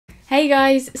Hey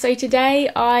guys, so today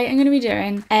I am going to be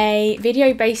doing a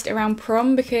video based around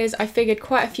prom because I figured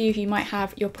quite a few of you might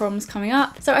have your proms coming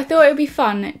up. So I thought it would be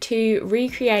fun to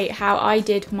recreate how I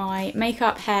did my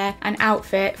makeup, hair and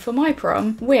outfit for my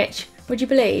prom, which, would you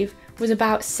believe, was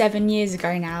about 7 years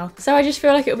ago now. So I just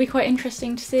feel like it would be quite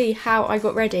interesting to see how I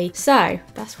got ready. So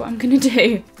that's what I'm gonna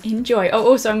do. Enjoy. Oh,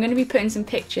 also I'm gonna be putting some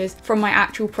pictures from my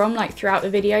actual prom like throughout the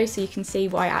video so you can see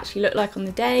what I actually look like on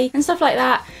the day and stuff like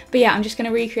that. But yeah, I'm just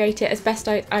gonna recreate it as best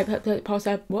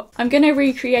I'm gonna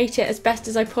recreate it as best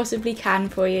as I possibly can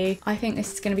for you. I think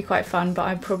this is gonna be quite fun, but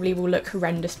I probably will look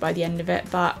horrendous by the end of it,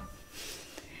 but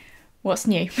what's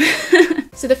new?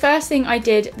 So the first thing I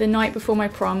did the night before my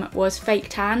prom was fake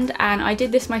tanned, and I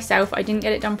did this myself. I didn't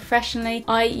get it done professionally.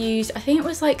 I used, I think it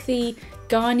was like the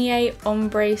Garnier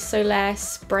Ombre Solaire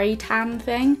spray tan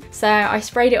thing. So I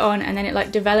sprayed it on and then it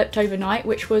like developed overnight,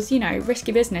 which was, you know,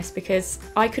 risky business because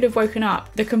I could have woken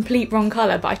up the complete wrong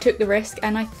colour, but I took the risk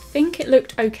and I think it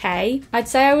looked okay. I'd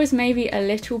say I was maybe a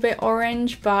little bit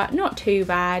orange, but not too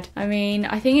bad. I mean,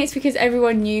 I think it's because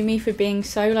everyone knew me for being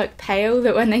so like pale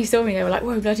that when they saw me they were like,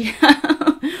 whoa, bloody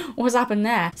hell, what's happened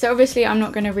there? So obviously I'm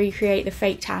not going to recreate the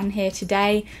fake tan here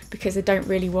today because I don't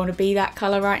really want to be that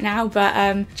colour right now,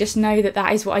 but just know that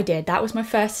that is what I did. That was my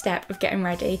first step of getting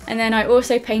ready. And then I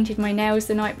also painted my nails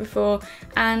the night before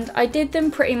and I did them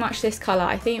pretty much this colour.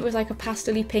 I think it was like a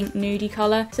pastel-y pink nudie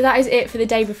colour. So that is it for the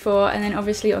day before, and then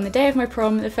obviously on the day of my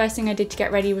prom the first thing I did to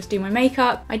get ready was do my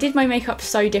makeup. I did my makeup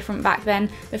so different back then.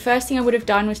 The first thing I would have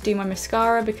done was do my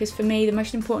mascara because for me the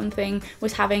most important thing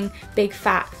was having big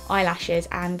fat eyelashes,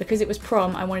 and because it was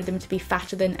prom I wanted them to be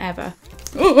fatter than ever.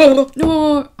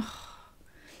 No!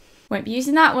 Won't be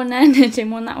using that one then. I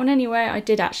didn't want that one anyway. I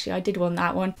did want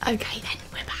that one. Okay then,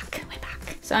 we're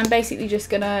back. So I'm basically just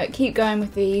gonna keep going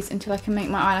with these until I can make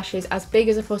my eyelashes as big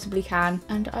as I possibly can,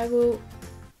 and I will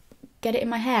get it in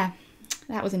my hair.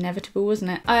 That was inevitable,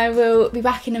 wasn't it? I will be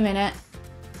back in a minute.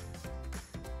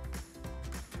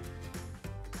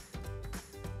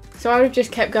 So I would have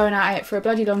just kept going at it for a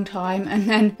bloody long time, and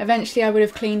then eventually I would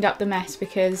have cleaned up the mess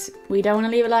because we don't want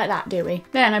to leave it like that, do we?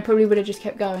 Then I probably would have just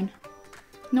kept going.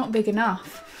 Not big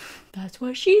enough. That's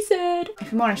what she said.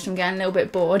 If I'm honest, I'm getting a little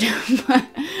bit bored.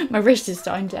 My wrist is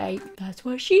starting to ache. That's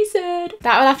what she said.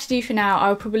 That will have to do for now.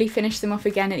 I'll probably finish them off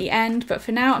again at the end, but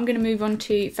for now I'm going to move on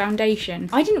to foundation.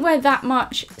 I didn't wear that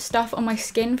much stuff on my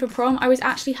skin for prom. I was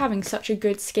actually having such a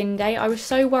good skin day. I was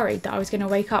so worried that I was going to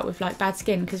wake up with like bad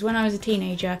skin because when I was a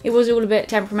teenager it was all a bit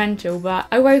temperamental, but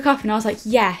I woke up and I was like,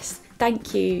 yes,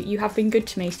 thank you, you have been good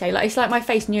to me today. Like, it's like my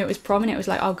face knew it was prom and it was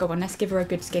like, oh, go on, let's give her a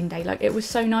good skin day. Like, it was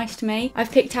so nice to me.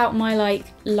 I've picked out my like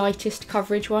lightest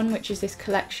coverage one, which is this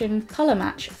collection Colour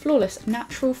Match Flawless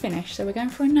Natural Finish. So we're going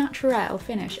for a natural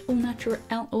finish.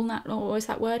 What is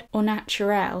that word? Au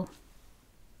naturel.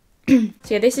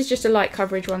 So yeah, this is just a light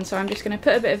coverage one, so I'm just going to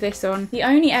put a bit of this on. The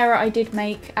only error I did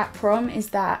make at prom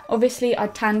is that obviously I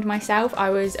tanned myself. I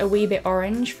was a wee bit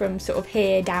orange from sort of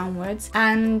here downwards,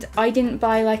 and I didn't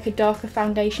buy like a darker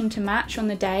foundation to match on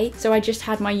the day, so I just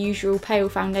had my usual pale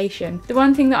foundation. The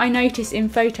one thing that I noticed in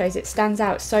photos, it stands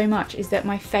out so much, is that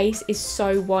my face is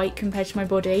so white compared to my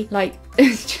body. Like,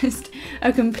 it's just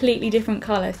a completely different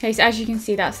colour. Okay, so as you can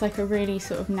see, that's like a really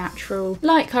sort of natural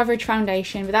light coverage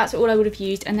foundation, but that's all I would have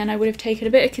used. And then I would have taken a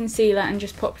bit of concealer and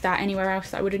just popped that anywhere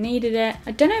else that I would have needed it.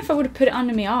 I don't know if I would have put it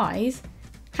under my eyes.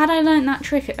 Had I learnt that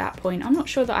trick at that point? I'm not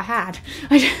sure that I had.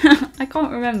 I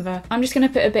can't remember. I'm just going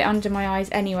to put a bit under my eyes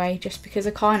anyway, just because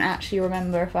I can't actually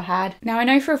remember if I had. Now, I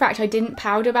know for a fact I didn't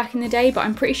powder back in the day, but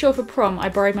I'm pretty sure for prom I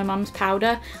borrowed my mum's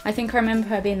powder. I think I remember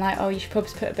her being like, oh, you should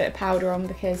probably put a bit of powder on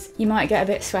because you might get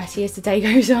a bit sweaty as the day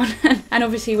goes on. And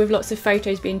obviously with lots of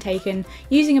photos being taken,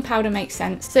 using a powder makes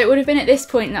sense. So it would have been at this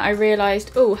point that I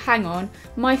realised, oh, hang on,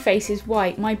 my face is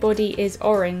white, my body is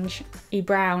orange-y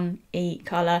browny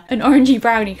colour, an orangey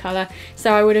browny colour.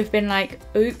 So I would have been like,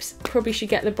 oops, probably should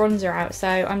get the bronzer out. So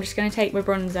I'm just going to take my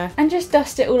bronzer and just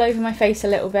dust it all over my face a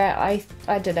little bit. I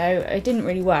don't know, it didn't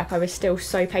really work. I was still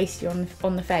so pasty on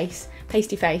the face.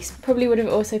 Pasty face. Probably would have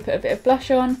also put a bit of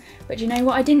blush on, but you know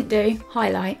what I didn't do?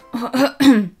 Highlight.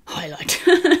 Highlight.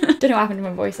 Don't know what happened to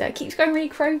my voice there. It keeps going really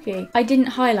croaky. I didn't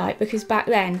highlight because back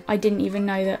then I didn't even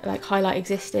know that like highlight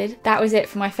existed. That was it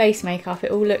for my face makeup.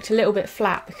 It all looked a little bit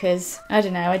flat because, I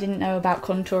don't know, I didn't know about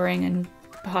contouring and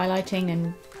highlighting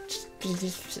and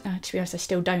to be honest, I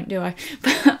still don't, do I?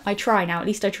 But I try now, at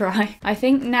least I try. I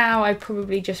think now I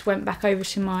probably just went back over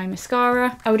to my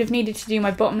mascara. I would have needed to do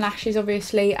my bottom lashes,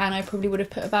 obviously, and I probably would have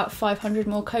put about 500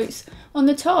 more coats on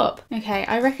the top. Okay,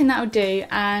 I reckon that would do,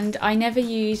 and I never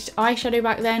used eyeshadow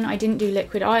back then. I didn't do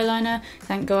liquid eyeliner,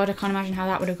 thank God. I can't imagine how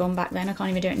that would have gone back then. I can't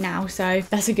even do it now, so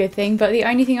that's a good thing. But the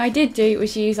only thing I did do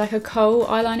was use like a kohl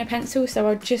eyeliner pencil, so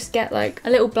I'd just get like a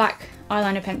little black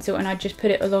eyeliner pencil and I'd just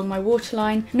put it along my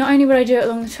waterline. Not only would I do it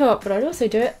along the top, but I'd also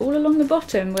do it all along the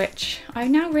bottom, which I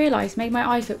now realise made my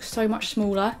eyes look so much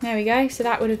smaller. There we go, so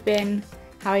that would have been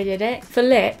how I did it. For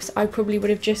lips, I probably would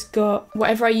have just got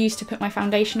whatever I used to put my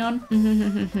foundation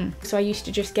on. So I used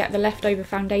to just get the leftover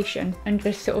foundation and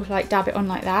just sort of like dab it on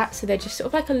like that, so they're just sort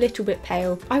of like a little bit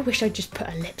pale. I wish I'd just put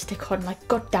a lipstick on, like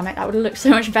god damn it, that would have looked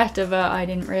so much better, but I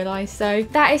didn't realise. So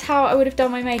that is how I would have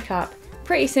done my makeup.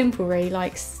 Pretty simple really,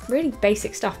 like really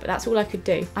basic stuff, but that's all I could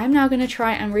do. I'm now going to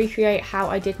try and recreate how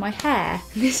I did my hair.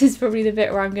 This is probably the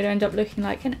bit where I'm going to end up looking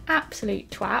like an absolute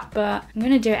twat, but I'm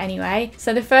going to do it anyway.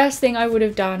 So the first thing I would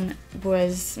have done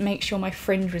was make sure my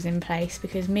fringe was in place,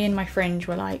 because me and my fringe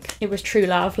were like, it was true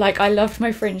love. Like I loved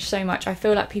my fringe so much. I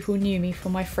feel like people knew me for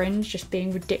my fringe just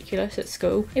being ridiculous at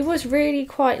school. It was really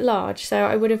quite large, so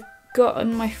I would have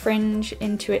gotten my fringe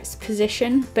into its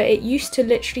position, but it used to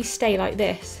literally stay like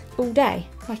this all day.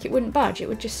 Like it wouldn't budge, it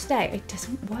would just stay. It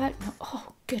doesn't work now.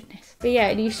 Oh goodness. But yeah,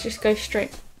 it used to just go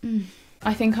straight.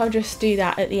 I think I'll just do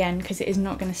that at the end because it is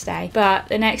not going to stay. But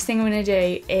the next thing I'm going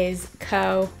to do is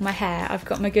curl my hair. I've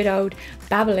got my good old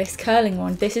Babyliss curling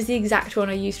wand. This is the exact one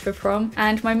I used for prom,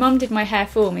 and my mum did my hair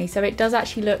for me, so it does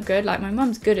actually look good. Like my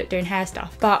mum's good at doing hair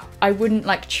stuff, but I wouldn't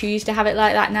like choose to have it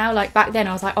like that now. Like back then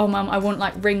I was like, oh mum, I want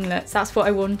like ringlets. That's what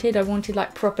I wanted. I wanted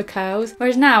like proper curls.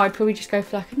 Whereas now I'd probably just go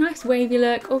for like a nice wavy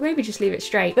look, or maybe just leave it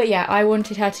straight. But yeah, I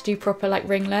wanted her to do proper like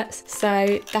ringlets.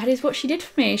 So that is what she did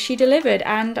for me. She delivered,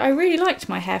 and I really liked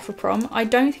my hair for prom. I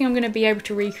don't think I'm going to be able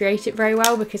to recreate it very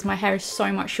well because my hair is so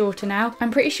much shorter now.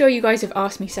 I'm pretty sure you guys have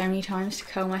asked me so many times to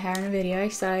curl my hair in a video,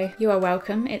 so you are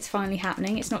welcome. It's finally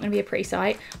happening. It's not going to be a pretty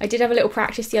sight. I did have a little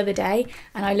practice the other day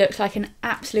and I looked like an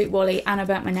absolute wally and I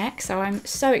burnt my neck, so I'm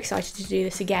so excited to do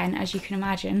this again, as you can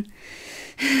imagine.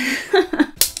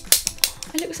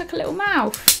 It looks like a little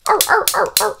mouth.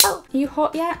 Are you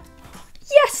hot yet?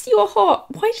 Yes, you're hot.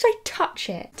 Why did I touch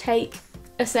it? Take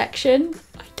a section.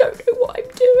 I don't know what I'm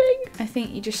doing. I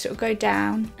think you just sort of go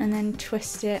down and then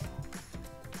twist it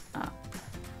up.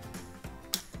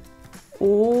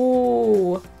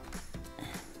 Oh,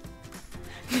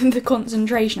 the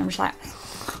concentration. I'm just like,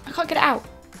 I can't get it out.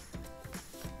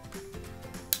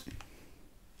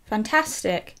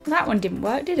 Fantastic. Well, that one didn't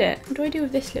work, did it? What do I do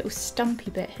with this little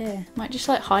stumpy bit here? Might just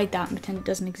like hide that and pretend it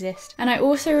doesn't exist. And I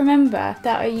also remember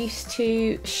that I used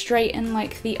to straighten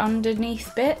like the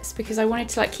underneath bits because I wanted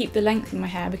to like keep the length in my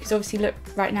hair, because obviously look,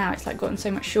 right now it's like gotten so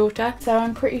much shorter. So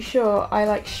I'm pretty sure I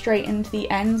like straightened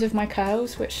the ends of my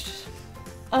curls, which,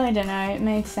 I don't know, it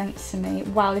made sense to me.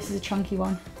 Wow, this is a chunky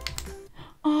one.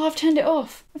 Oh, I've turned it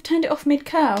off. I've turned it off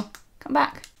mid-curl. Come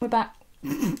back. We're back.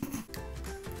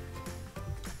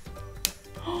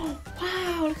 Oh,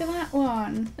 wow, look at that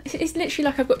one. It's literally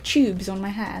like I've got tubes on my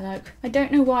hair. Like, I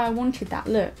don't know why I wanted that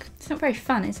look. It's not very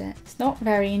fun, is it? It's not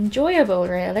very enjoyable,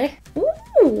 really.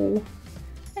 Ooh,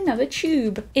 another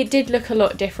tube. It did look a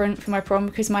lot different for my prom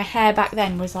because my hair back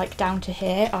then was like down to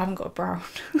here. I haven't got a brow.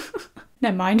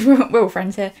 Never mind, we're all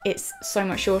friends here. It's so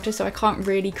much shorter, so I can't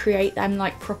really create them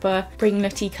like proper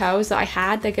ringletty curls that I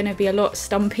had. They're gonna be a lot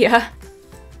stumpier.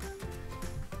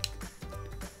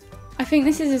 I think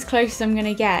this is as close as I'm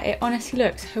gonna get. It honestly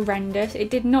looks horrendous. It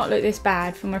did not look this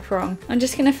bad for my prom. I'm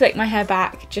just gonna flick my hair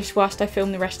back just whilst I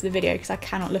film the rest of the video because I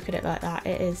cannot look at it like that.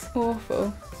 It is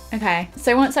awful. Okay,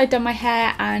 so once I'd done my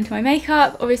hair and my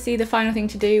makeup, obviously the final thing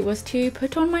to do was to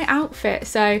put on my outfit.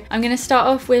 So I'm gonna start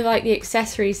off with like the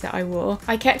accessories that I wore.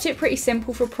 I kept it pretty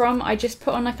simple for prom. I just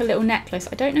put on like a little necklace.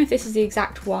 I don't know if this is the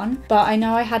exact one, but I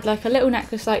know I had like a little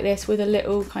necklace like this with a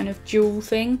little kind of jewel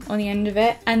thing on the end of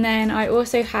it. And then I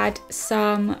also had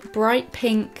some bright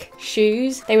pink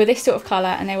shoes. They were this sort of colour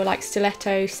and they were like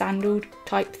stiletto sandal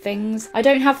type things. I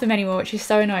don't have them anymore, which is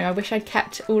so annoying. I wish I'd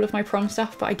kept all of my prom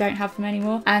stuff, but I don't have them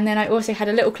anymore. And then I also had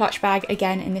a little clutch bag,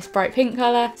 again in this bright pink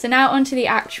colour. So now onto the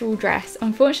actual dress.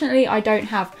 Unfortunately, I don't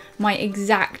have my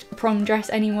exact prom dress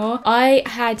anymore. I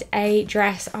had a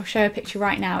dress, I'll show a picture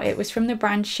right now. It was from the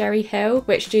brand Sherry Hill,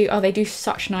 which they do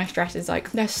such nice dresses.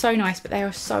 Like, they're so nice, but they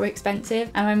are so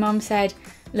expensive. And my mum said,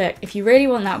 look, if you really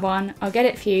want that one, I'll get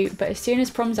it for you, but as soon as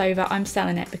prom's over, I'm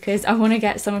selling it because I want to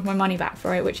get some of my money back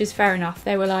for it, which is fair enough.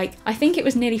 They were like, I think it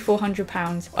was nearly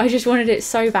 £400. I just wanted it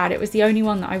so bad. It was the only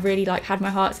one that I really like had my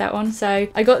heart set on. So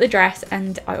I got the dress,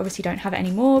 and I obviously don't have it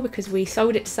anymore because we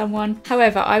sold it to someone.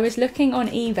 However, I was looking on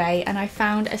eBay and I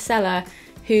found a seller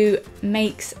who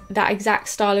makes that exact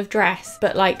style of dress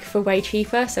but like for way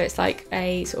cheaper, so it's like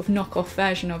a sort of knockoff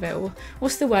version of it, or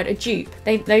what's the word, a dupe.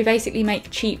 They basically make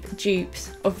cheap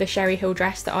dupes of the Sherry Hill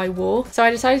dress that I wore. So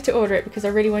I decided to order it because I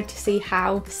really wanted to see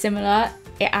how similar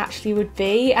it actually would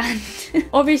be, and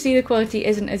obviously the quality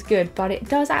isn't as good, but it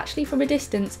does actually from a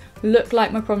distance look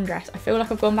like my prom dress. I feel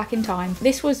like I've gone back in time.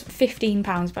 This was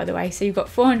 £15 by the way, so you've got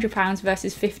 £400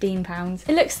 versus £15.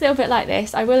 It looks a little bit like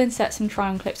this. I will insert some try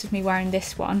on clips of me wearing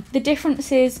this one. The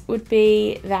differences would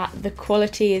be that the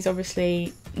quality is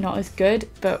obviously not as good,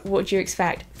 but what do you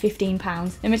expect?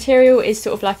 £15. The material is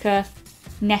sort of like a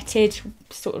netted,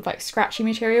 sort of like scratchy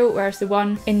material, whereas the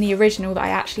one in the original that I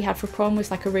actually had for prom was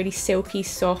like a really silky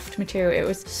soft material. It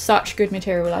was such good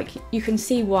material, like you can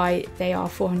see why they are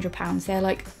 £400. They're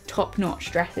like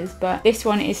top-notch dresses, but this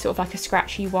one is sort of like a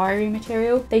scratchy wiry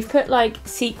material. They've put like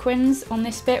sequins on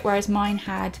this bit, whereas mine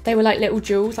had, they were like little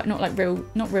jewels, like not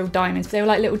real diamonds, but they were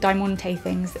like little diamante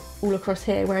things all across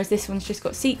here, whereas this one's just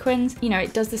got sequins. You know,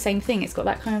 it does the same thing. It's got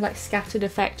that kind of like scattered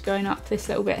effect going up this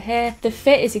little bit here. The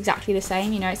fit is exactly the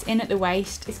same, you know, it's in at the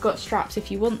waist, it's got straps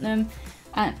if you want them,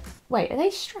 and wait, are they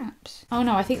straps? Oh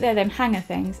no, I think they're them hanger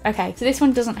things. Okay, so this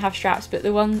one doesn't have straps, but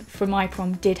the one for my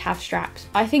prom did have straps.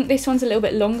 I think this one's a little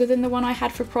bit longer than the one I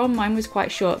had for prom. Mine was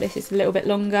quite short. This is a little bit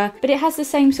longer, but it has the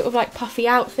same sort of like puffy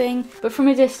out thing. But from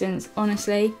a distance,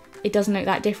 honestly, it doesn't look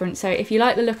that different. So if you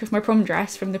like the look of my prom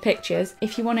dress from the pictures,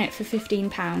 if you want it for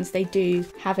 £15, they do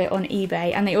have it on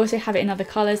eBay, and they also have it in other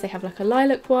colours. They have like a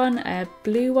lilac one, a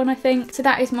blue one, I think. So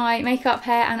that is my makeup,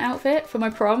 hair and outfit for my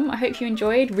prom. I hope you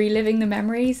enjoyed reliving the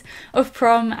memories of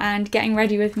prom and getting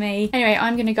ready with me. Anyway,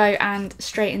 I'm gonna go and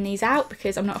straighten these out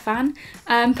because I'm not a fan,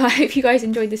 but I hope you guys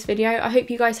enjoyed this video. I hope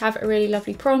you guys have a really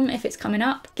lovely prom if it's coming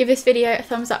up. Give this video a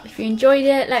thumbs up if you enjoyed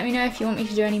it. Let me know if you want me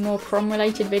to do any more prom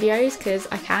related videos, because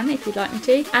I can if you'd like me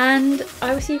to, and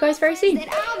I will see you guys very soon.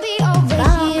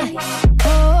 Bye.